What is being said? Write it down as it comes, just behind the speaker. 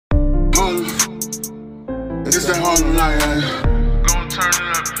It's that Harlem night. Gon' turn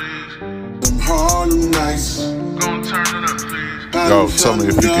it up, please. Them Harlem nights. Gon' turn it up, please. Yo, tell me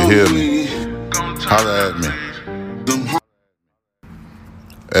if you can hear me. Gon' turn Holla it at up, me. please. Them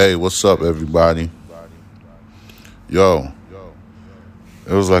Hey, what's up, everybody? Yo,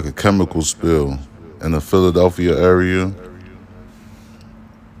 it was like a chemical spill in the Philadelphia area.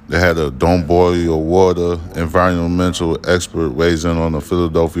 They had a Don't Boil Your Water environmental expert weighs in on the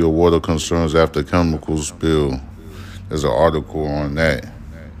Philadelphia water concerns after chemical spill. There's an article on that.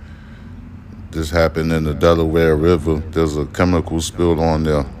 This happened in the Delaware River. There's a chemical spill on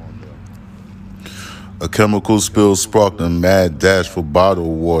there. A chemical spill sparked a mad dash for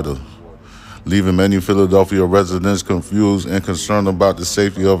bottled water, leaving many Philadelphia residents confused and concerned about the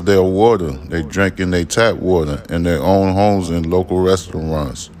safety of their water. They drank in their tap water in their own homes and local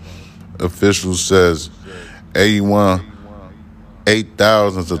restaurants. Officials says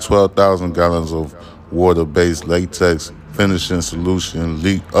 8,000 to 12,000 gallons of water-based latex finishing solution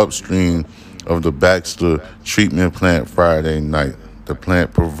leaked upstream of the Baxter treatment plant Friday night. The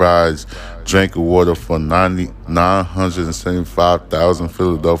plant provides drinking water for 975,000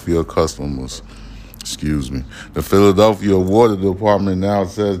 Philadelphia customers. The Philadelphia Water Department now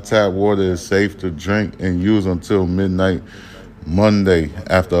says tap water is safe to drink and use until midnight Monday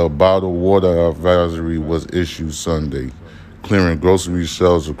after a bottled water advisory was issued Sunday, clearing grocery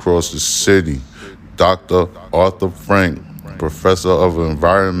shelves across the city. Dr. Arthur Frank, professor of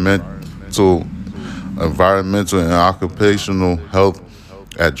environmental and occupational health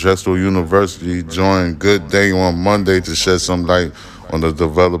at Drexel University, joined Good Day on Monday to shed some light on the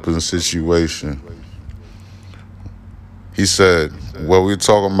developing situation. He said, what we're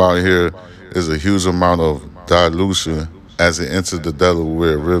talking about here is a huge amount of dilution as it entered the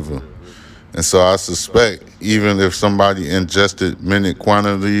Delaware River. And so I suspect even if somebody ingested minute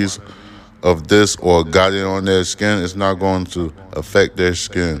quantities of this or got it on their skin, it's not going to affect their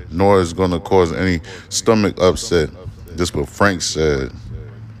skin, nor is it going to cause any stomach upset. This is what Frank said.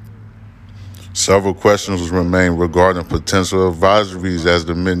 Several questions remain regarding potential advisories as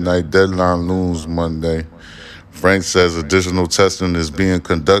the midnight deadline looms Monday. Frank says additional testing is being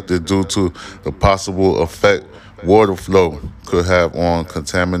conducted due to the possible effect water flow could have on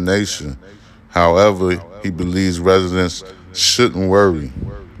contamination. However, he believes residents shouldn't worry.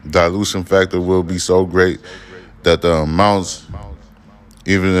 Dilution factor will be so great that the amounts,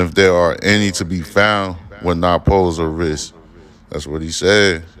 even if there are any to be found, would not pose a risk. That's what he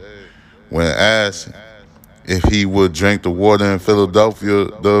said. When asked if he would drink the water in Philadelphia,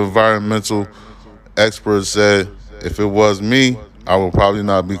 the environmental expert said, if it was me, I would probably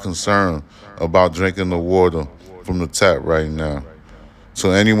not be concerned about drinking the water from the tap right now. So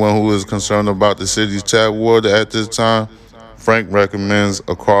anyone who is concerned about the city's tap water at this time, Frank recommends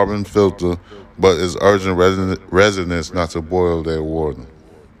a carbon filter, but is urging residents not to boil their water.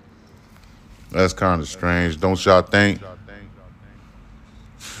 That's kind of strange, don't y'all think?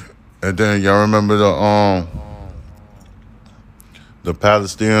 And then y'all remember the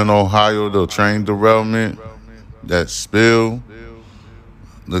Palestine, Ohio, the train derailment, that spill,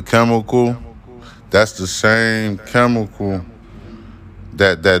 the chemical, that's the same chemical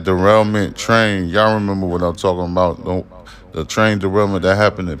that derailment train. Y'all remember what I'm talking about, the train derailment that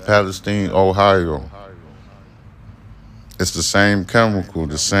happened in Palestine, Ohio. It's the same chemical,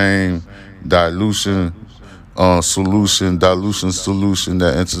 the same dilution solution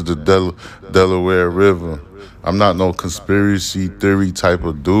that entered the Delaware River. I'm not no conspiracy theory type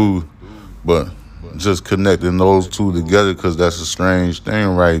of dude, but just connecting those two together because that's a strange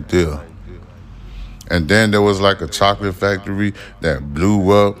thing right there. And then there was like a chocolate factory that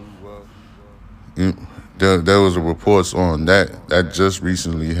blew up. There was reports on that. That just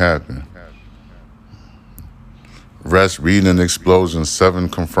recently happened. Rest reading explosion, 7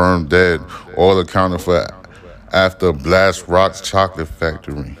 confirmed dead, all accounted for after blast rocks chocolate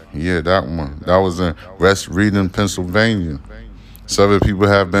factory. Yeah, that one. That was in West Reading, Pennsylvania. 7 people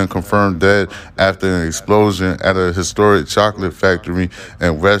have been confirmed dead after an explosion at a historic chocolate factory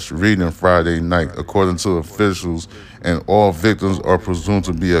in West Reading Friday night, according to officials, and all victims are presumed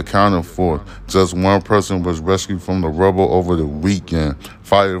to be accounted for. Just one person was rescued from the rubble over the weekend.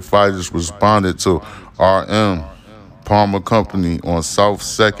 Firefighters responded to RM Palmer Company on South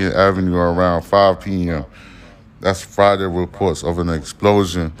 2nd Avenue around 5 p.m. That's Friday reports of an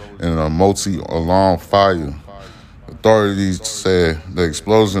explosion in a multi-alarm fire. Authorities said the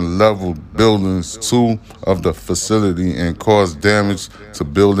explosion leveled buildings 2 of the facility and caused damage to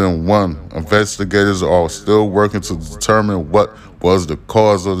building 1. Investigators are still working to determine what was the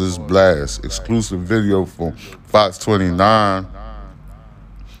cause of this blast. Exclusive video from Fox 29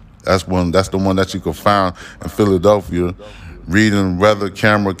 That's the one that you could find in Philadelphia. Reading weather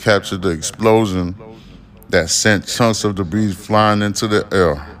camera captured the explosion that sent chunks of debris flying into the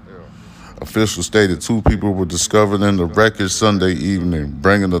air. Officials stated 2 people were discovered in the wreckage Sunday evening,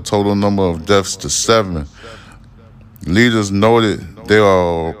 bringing the total number of deaths to 7. Leaders noted they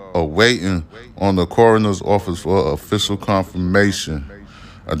are awaiting on the coroner's office for official confirmation.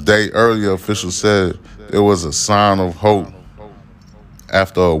 A day earlier, officials said there was a sign of hope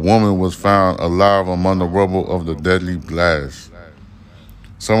after a woman was found alive among the rubble of the deadly blast.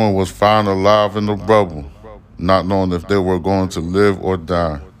 Someone was found alive in the rubble, not knowing if they were going to live or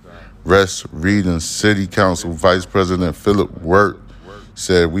die. Rest Reading City Council Vice President Philip Wirt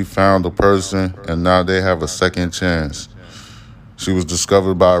said, "We found the person and now they have a second chance." She was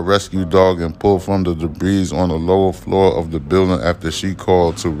discovered by a rescue dog and pulled from the debris on the lower floor of the building after she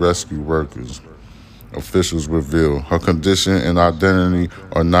called to rescue workers. Officials revealed her condition and identity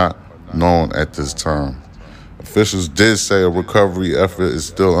are not known at this time. Officials did say a recovery effort is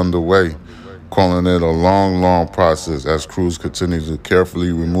still underway, calling it a long process as crews continue to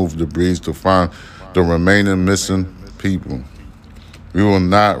carefully remove debris to find the remaining missing people. We will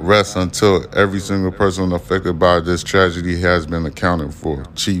not rest until every single person affected by this tragedy has been accounted for,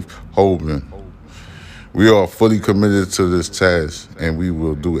 Chief Hoban. We are fully committed to this task, and we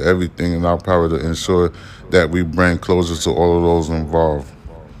will do everything in our power to ensure that we bring closure to all of those involved.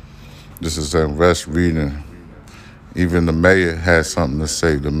 This is in Rest Reading. Even the mayor had something to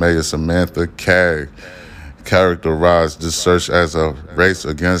say. The mayor, Samantha Cagg, characterized this search as a race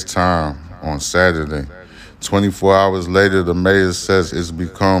against time on Saturday. 24 hours later, the mayor says it's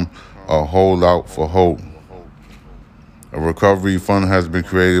become a holdout for hope. A recovery fund has been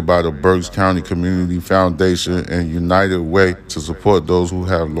created by the Berks County Community Foundation and United Way to support those who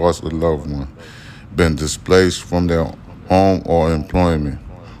have lost a loved one, been displaced from their home or employment,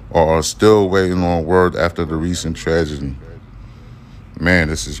 or are still waiting on word after the recent tragedy. Man,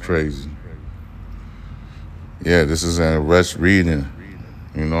 this is crazy. Yeah, this is an Rest Reading,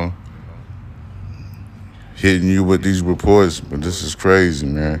 hitting you with these reports, but this is crazy,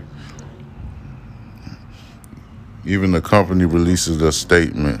 man. Even the company releases a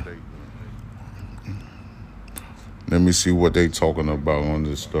statement. Let me see what they talking about on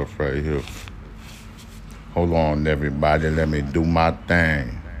this stuff right here. Hold on, everybody. Let me do my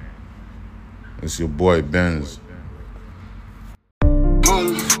thing. It's your boy Benz.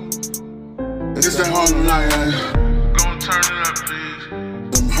 It's that Harlem night, Gon' turn it up, please.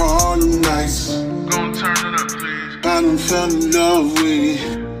 them Harlem nights. Gon' turn it up, please. I done fell in love with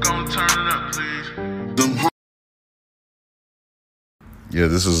it. Gon' turn it up, please. Them Yeah,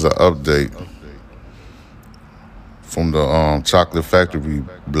 this is an update from the chocolate factory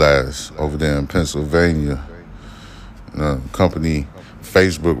blast over there in Pennsylvania. The company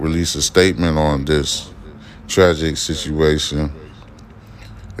Facebook released a statement on this tragic situation.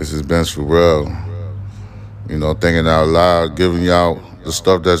 This is Ben Pharrell, thinking out loud, giving y'all the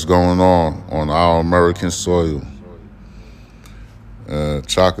stuff that's going on our American soil.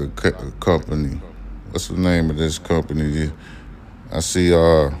 Chocolate company. What's the name of this company? I see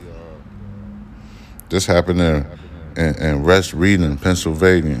this happened in Rest Reading,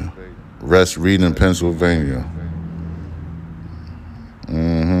 Pennsylvania. Rest Reading, Pennsylvania.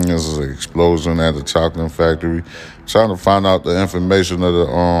 This is an explosion at the chocolate factory. Trying to find out the information of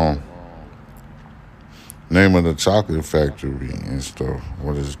the name of the chocolate factory and stuff,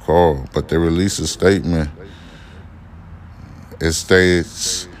 what it's called. But they released a statement. It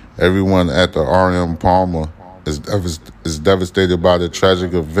states everyone at the R.M. Palmer is devastated by the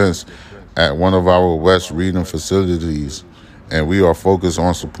tragic events at one of our West Reading facilities, and we are focused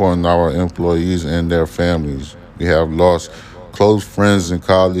on supporting our employees and their families. We have lost close friends and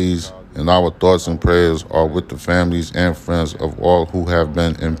colleagues, and our thoughts and prayers are with the families and friends of all who have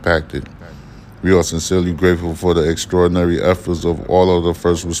been impacted. We are sincerely grateful for the extraordinary efforts of all of the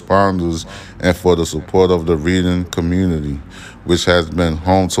first responders and for the support of the reading community, which has been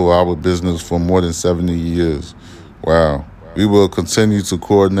home to our business for more than 70 years. Wow. We will continue to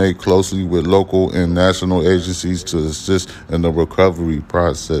coordinate closely with local and national agencies to assist in the recovery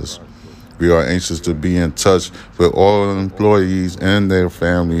process. We are anxious to be in touch with all employees and their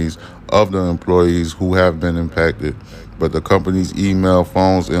families of the employees who have been impacted, but the company's email,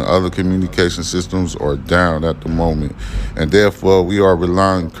 phones, and other communication systems are down at the moment, and therefore we are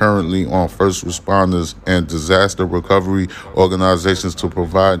relying currently on first responders and disaster recovery organizations to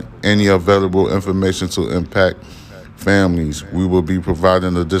provide any available information to impact families. We will be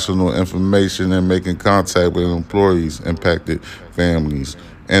providing additional information and making contact with employees, impacted families,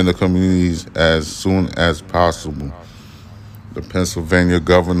 and the communities as soon as possible. The Pennsylvania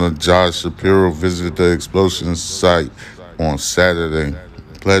Governor Josh Shapiro visited the explosion site on Saturday,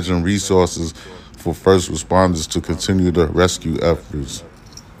 pledging resources for first responders to continue the rescue efforts.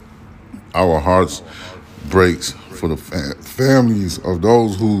 Our hearts breaks for the families of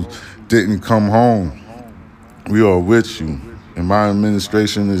those who didn't come home. We are with you, and my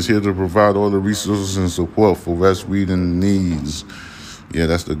administration is here to provide all the resources and support for West Reading needs. Yeah,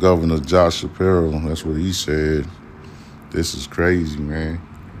 that's the Governor Josh Shapiro. That's what he said. This is crazy, man.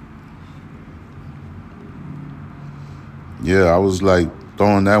 Yeah, I was like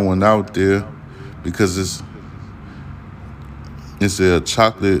throwing that one out there because it's a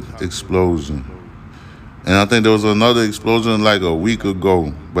chocolate explosion. And I think there was another explosion like a week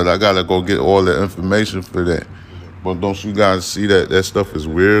ago, but I gotta go get all the information for that. But don't you guys see that? That stuff is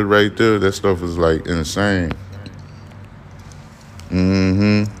weird right there. That stuff is like insane.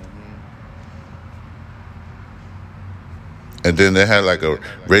 And then they had like a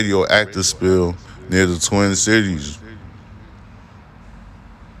radioactive spill near the Twin Cities,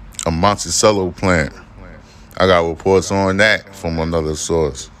 a Monticello plant. I got reports on that from another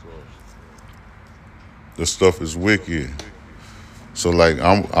source. The stuff is wicked. So like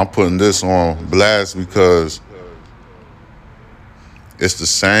I'm putting this on blast because it's the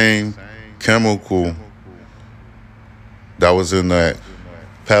same chemical that was in that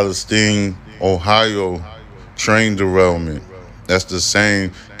Palestine, Ohio train derailment. That's the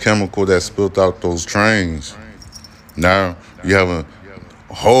same chemical that spilled out those trains. Now you have a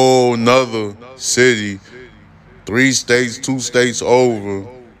whole nother city, 3 states, 2 states over,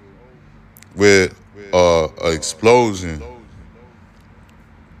 with an explosion.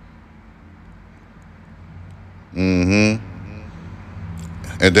 And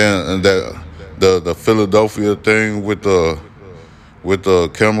then the Philadelphia thing with the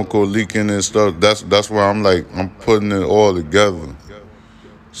chemical leaking and stuff. That's why I'm putting it all together.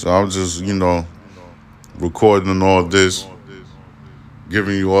 So I'm just recording all this,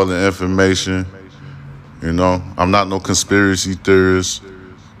 giving you all the information. I'm not no conspiracy theorist.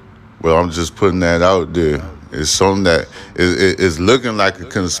 Well, I'm just putting that out there. It's something that it's looking like a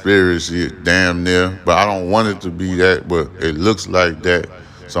conspiracy, damn near, but I don't want it to be that, but it looks like that.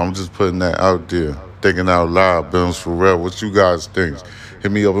 So I'm just putting that out there. Thinking out loud, Benz Pharrell. What you guys think?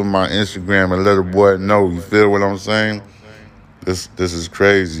 Hit me up on my Instagram and let a boy know. You feel what I'm saying? This is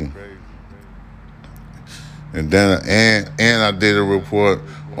crazy. And then and I did a report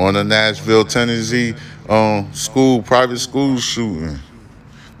on the Nashville, Tennessee private school shooting.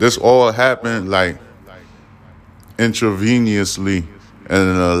 This all happened like intravenously in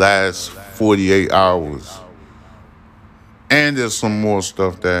the last 48 hours. And there's some more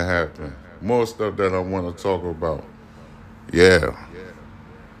stuff that happened. More stuff that I want to talk about. Yeah.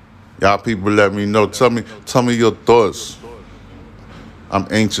 Y'all people let me know. Tell me your thoughts. I'm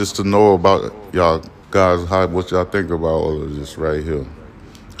anxious to know about y'all guys, what y'all think about all of this right here.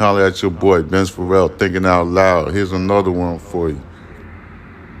 Holler at your boy, Benz Pharrell, thinking out loud. Here's another one for you.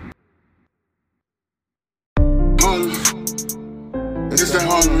 It's that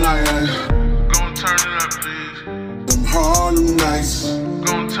Harlem night, Go and turn it up, please. them Harlem nights.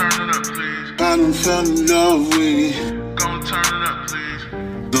 Go and turn it up, please. I done fell in love with it. Go and turn it up, please.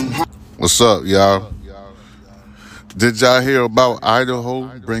 Them What's up, y'all? Did y'all hear about Idaho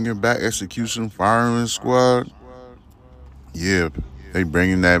bringing back execution firing squad? Yeah, they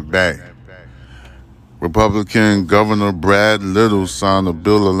bringing that back. Republican Governor Brad Little signed a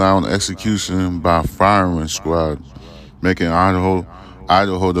bill allowing execution by firing squad, making Idaho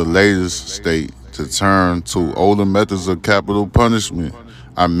the latest state to turn to older methods of capital punishment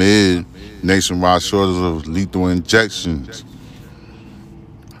amid nationwide shortage of lethal injections.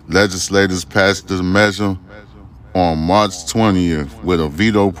 Legislators passed the measure on March 20th with a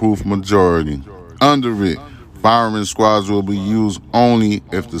veto-proof majority. Under it, firing squads will be used only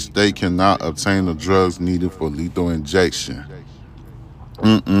if the state cannot obtain the drugs needed for lethal injection.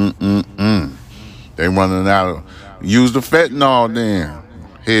 They running out of use the fentanyl then.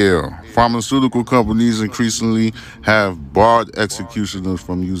 Hell, pharmaceutical companies increasingly have barred executioners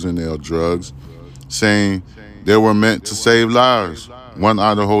from using their drugs, saying they were meant to save lives. One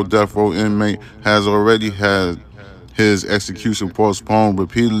Idaho death row inmate has already had his execution postponed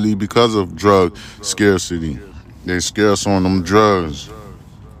repeatedly because of drug scarcity. They scarce on them drugs.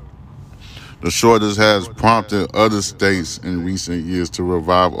 The shortage has prompted other states in recent years to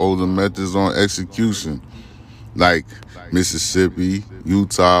revive older methods on execution, like Mississippi,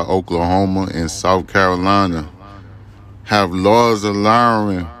 Utah, Oklahoma, and South Carolina, have laws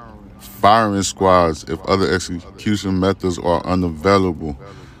allowing firing squads if other execution methods are unavailable.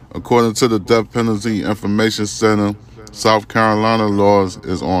 According to the Death Penalty Information Center, South Carolina laws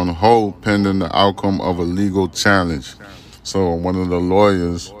is on hold pending the outcome of a legal challenge. So one of the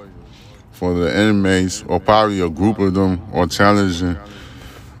lawyers for the inmates, or probably a group of them, are challenging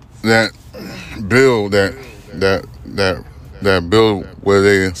that bill that bill where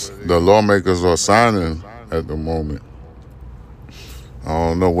the lawmakers are signing at the moment. I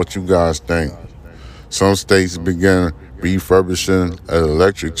don't know what you guys think. Some states began refurbishing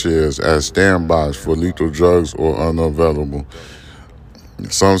electric chairs as standbys for lethal drugs or unavailable.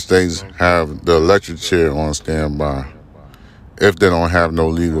 Some states have the electric chair on standby if they don't have no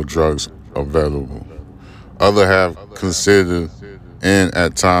legal drugs available. Others have considered and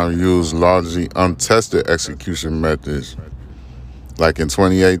at times used largely untested execution methods. Like in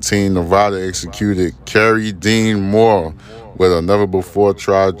 2018, Nevada executed Carrie Dean Moore with a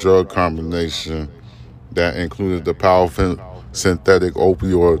never-before-tried drug combination that included the powerful synthetic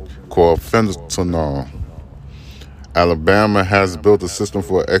opioid called fentanyl. Alabama has built a system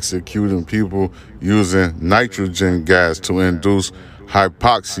for executing people using nitrogen gas to induce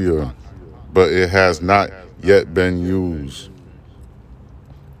hypoxia, but it has not yet been used.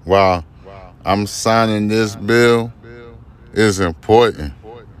 While I'm signing this bill, it is important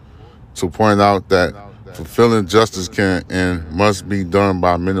to point out that fulfilling justice can and must be done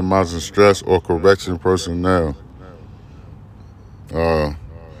by minimizing stress or correction personnel. The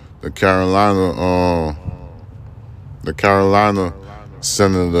Carolina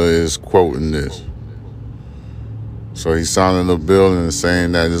senator is quoting this. So he's signing the bill and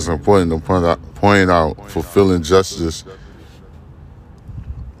saying that it's important to point out fulfilling justice,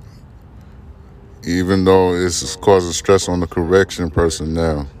 even though it's causing stress on the correction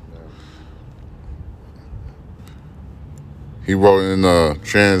personnel. He wrote in a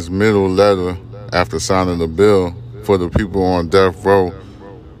transmittal letter after signing the bill for the people on death row.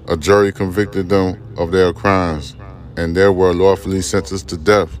 A jury convicted them of their crimes, and they were lawfully sentenced to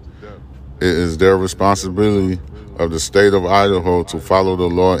death. It is their responsibility of the state of Idaho to follow the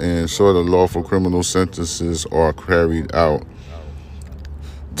law and ensure the lawful criminal sentences are carried out.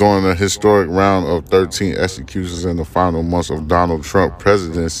 During a historic round of 13 executions in the final months of Donald Trump's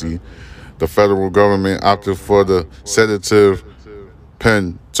presidency, the federal government opted for the sedative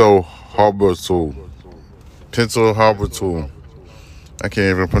pentobarbital. I can't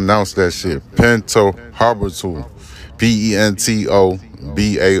even pronounce that shit. Pentobarbital. Pentobarbital.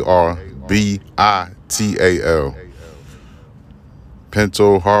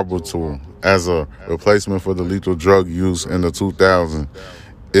 Pentobarbital as a replacement for the lethal drug use in the 2000s.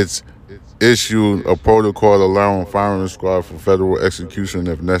 It's issued a protocol allowing firing squad for federal execution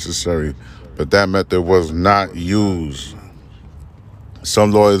if necessary, but that method was not used.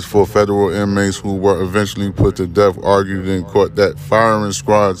 Some lawyers for federal inmates who were eventually put to death argued in court that firing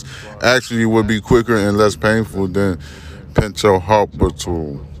squads actually would be quicker and less painful than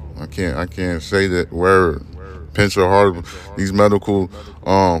pentobarbital. I can't say that word. Pentobarbital. These medical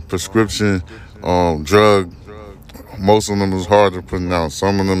prescription drug. Most of them is hard to pronounce.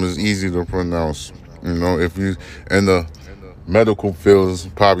 Some of them is easy to pronounce. You know, if you in the medical field, it's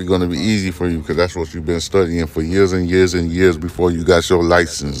probably going to be easy for you because that's what you've been studying for years and years and years before you got your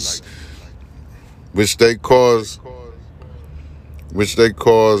license. Which they say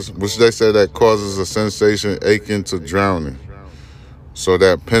that causes a sensation akin to drowning. So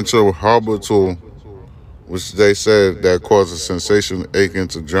that pentobarbital, which they said that causes sensation akin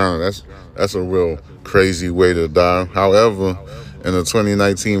to drowning. That's a real crazy way to die. However, in the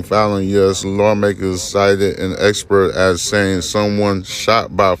 2019 filing, U.S. lawmakers cited an expert as saying someone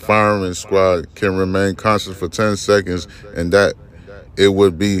shot by a firing squad can remain conscious for 10 seconds and that it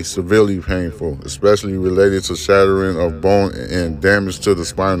would be severely painful, especially related to shattering of bone and damage to the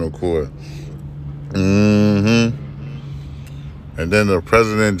spinal cord. And then the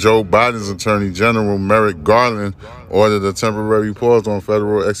President Joe Biden's Attorney General Merrick Garland ordered a temporary pause on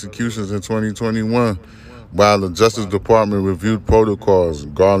federal executions in 2021 while the Justice Department reviewed protocols.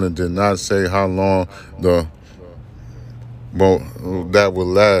 Garland did not say how long that will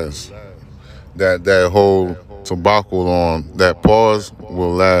last. That whole tobacco on that pause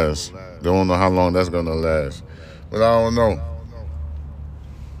will last. They don't know how long that's gonna last. But I don't know.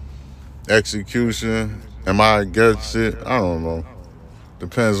 Execution. Am I against it? I don't know.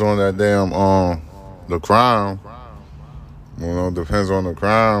 Depends on that damn the crime. You know, depends on the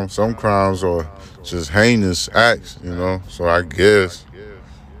crime. Some crimes are just heinous acts, you know. So I guess,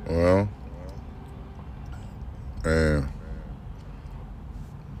 well, and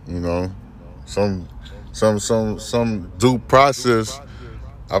you know, some due process.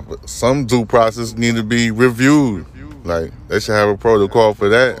 Some due process need to be reviewed. Like they should have a protocol for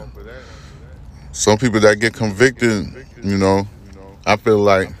that. Some people that get convicted You know, I feel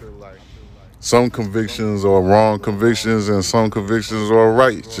like some convictions are wrong convictions and some convictions are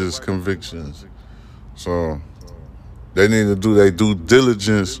righteous convictions. So they need to do their due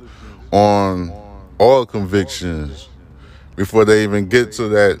diligence on all convictions before they even get to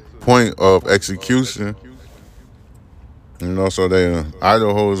that point of execution. You know, so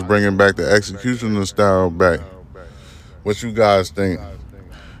Idaho is bringing back the executioner style back. What you guys think?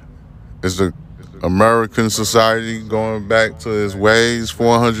 Is the American society going back to its ways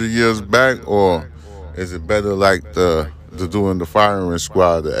 400 years back, or is it better like the doing the firing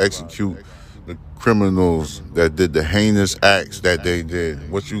squad to execute the criminals that did the heinous acts that they did?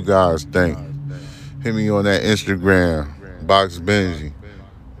 What you guys think? Hit me on that Instagram, Box Benji.